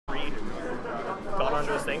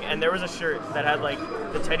thing, and there was a shirt that had like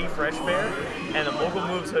the Teddy Fresh Bear and the Mogul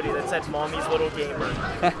Moves hoodie that said "Mommy's Little Gamer,"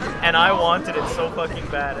 and I wanted it so fucking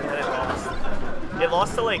bad, and then it lost. It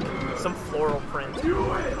lost to like some floral print.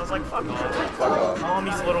 I was like, fuck off.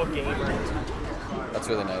 Mommy's Little Gamer. That's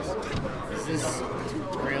really nice. This is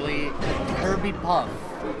really Kirby Puff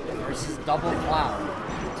versus Double Cloud.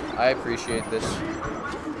 I appreciate this.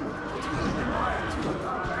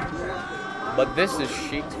 But this is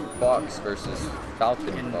Sheik Fox versus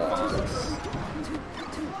Falcon Fox.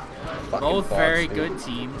 Both Fox, very dude. good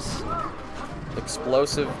teams.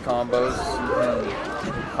 Explosive combos,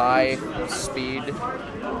 high speed,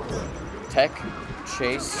 tech,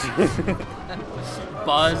 chase,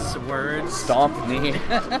 Buzzwords. stomp knee.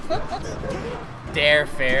 Dare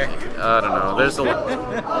fair. I don't know. There's a lot.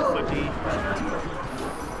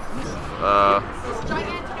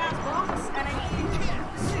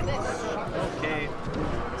 Okay.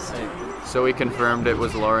 So we confirmed it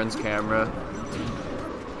was Lauren's camera.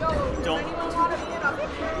 Don't.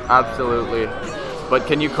 Absolutely. But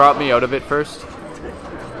can you crop me out of it first?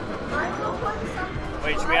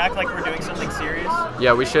 Wait, should we act like we're doing something serious?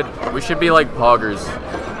 Yeah, we should. We should be like poggers.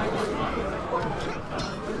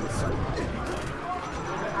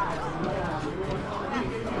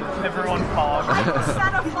 Everyone pog.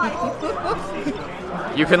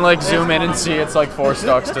 You can like zoom in and see it's like 4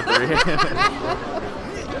 stocks to 3.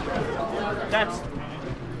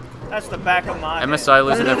 That's the back of my MSI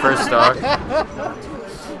losing their first stock.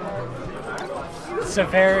 It's a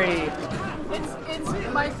very... It's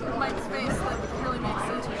Mike's face that really makes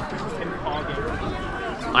sense.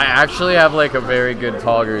 I actually have like a very good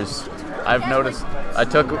poggers. I've noticed. I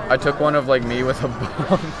took one of like me with a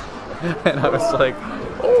bomb, and I was like,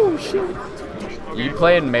 oh shit. You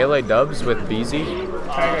playing melee dubs with BZ?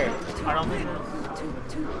 I don't think.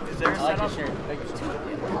 Is there a setup?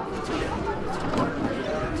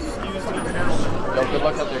 Yo, good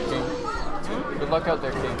luck out there, King. Good luck out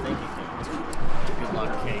there, King. Thank you. Good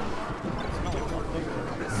luck, King.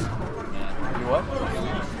 You what?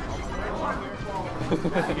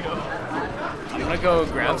 I'm gonna go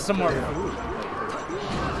grab some more food.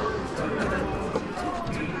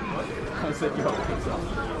 I said, yo,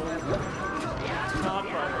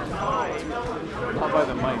 not by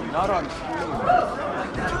the mic, not on stream.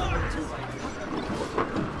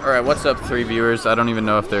 Alright, what's up, 3 viewers? I don't even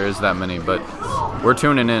know if there is that many, but we're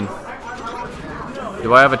tuning in.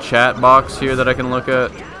 Do I have a chat box here that I can look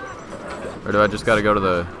at? Or do I just gotta go to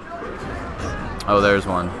the... Oh, there's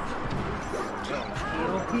one.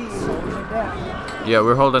 Yeah,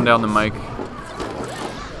 we're holding down the mic.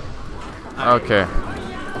 Okay.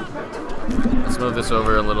 Let's move this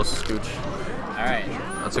over a little scooch. Alright.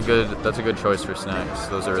 That's a good choice for snacks.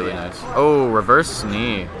 Those are really nice. Oh, reverse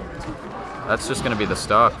knee. That's just gonna be the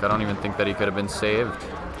stock. I don't even think that he could have been saved.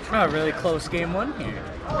 Oh, really close game 1 here.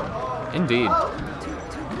 Indeed.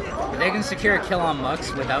 If they can secure a kill on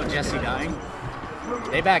Mux without Jesse dying,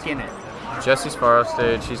 they back in it. Jesse's far off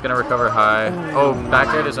stage. He's gonna recover high. Oh, back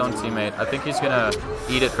at his own teammate. I think he's gonna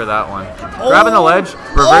eat it for that one. Grabbing the ledge,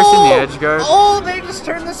 reversing the edge guard. Oh, they just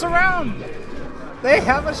turned this around. They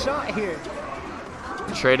have a shot here.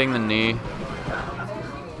 Trading the knee.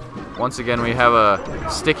 Once again, we have a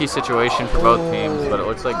sticky situation for both teams, but it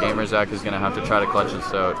looks like GamerZach is gonna have to try to clutch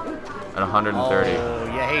this out at 130. Oh,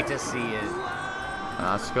 you hate to see it.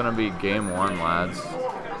 That's gonna be game 1, lads.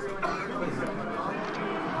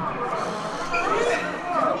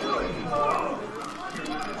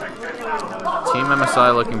 Team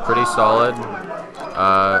MSI looking pretty solid.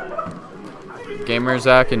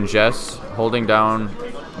 GamerZach and Jess holding down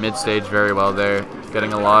mid stage very well there,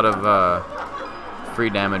 getting a lot of free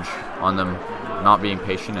damage on them, not being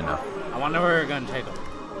patient enough. I wonder where we're gonna take them.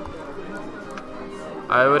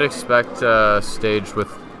 I would expect stage with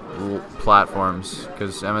platforms,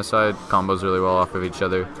 because MSI combos really well off of each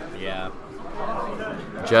other. Yeah.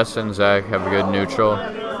 Jess and Zach have a good neutral,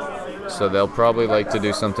 so they'll probably like to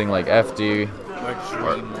do something like FD.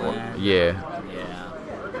 Or yeah.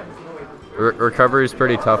 Recovery is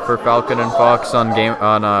pretty tough for Falcon and Fox on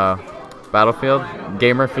Battlefield,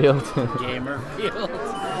 Gamerfield. Gamerfield.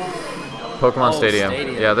 Pokemon Stadium.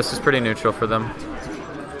 Yeah, this is pretty neutral for them.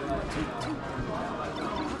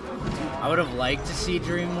 I would have liked to see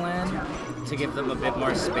Dreamland to give them a bit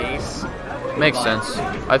more space. Makes sense.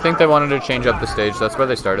 I think they wanted to change up the stage. That's where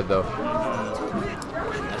they started, though.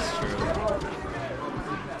 That's true.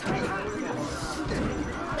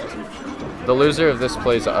 The loser of this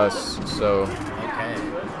plays us, so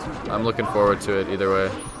Okay. I'm looking forward to it either way.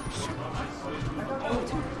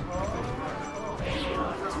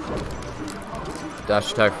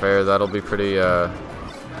 Dash attack fair, that'll be pretty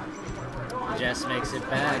Jess makes it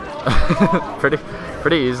back.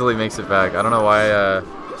 pretty easily makes it back. I don't know why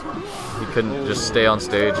he couldn't just stay on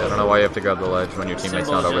stage. I don't know why you have to grab the ledge when your teammate's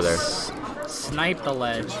not over there. Snipe the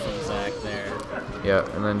ledge from Zach there. Yeah,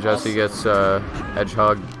 and then Jesse gets edge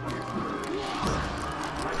hug.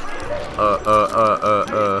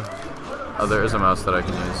 Oh, there is a mouse that I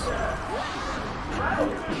can use.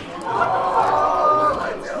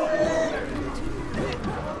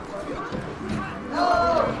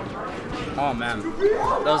 Oh man,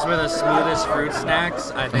 those were the smoothest fruit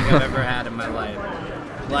snacks I think I've ever had in my life.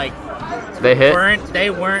 Like, they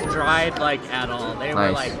weren't dried like at all. They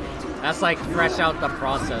were like, that's like fresh out the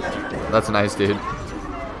processor. That's nice, dude.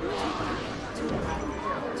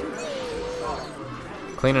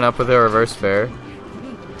 Cleaning up with a reverse fair.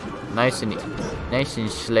 Nice and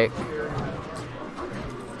slick.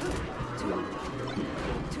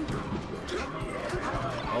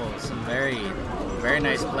 Oh, some very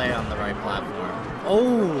nice play on the right platform.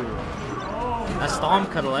 Oh, that stomp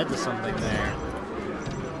could have led to something there.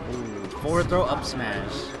 Ooh, forward throw up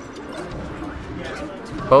smash.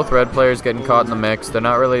 Both red players getting caught in the mix. They're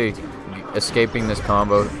not really escaping this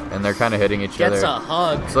combo, and they're kind of hitting each other. Gets a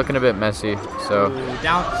hug. It's looking a bit messy. So ooh,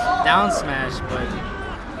 down smash,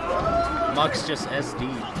 but Mux just SD.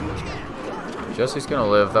 Jesse's gonna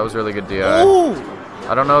live. That was really good DI. Ooh!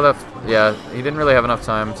 I don't know that. Yeah, he didn't really have enough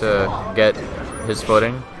time to get his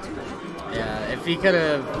footing. Yeah, if he could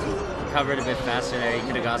have covered a bit faster there, he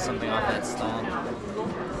could have got something off that stomp.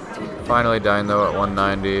 Finally dying though at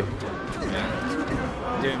 190.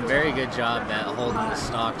 Yeah. Doing a very good job at holding the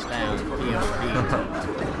stocks down. POP.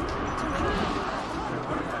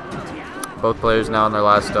 Both players now on their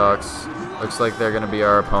last stocks. Looks like they're gonna be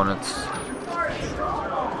our opponents.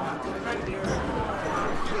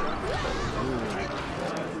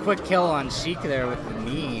 Quick kill on Sheik there with the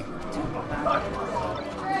knee.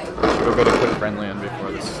 We'll go to quick friendly in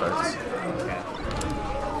before this starts. Okay.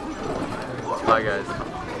 Bye guys.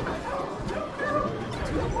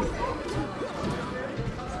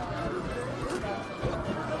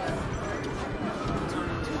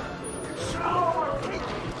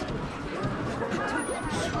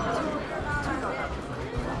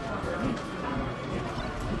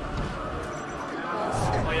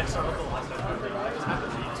 Oh, yes,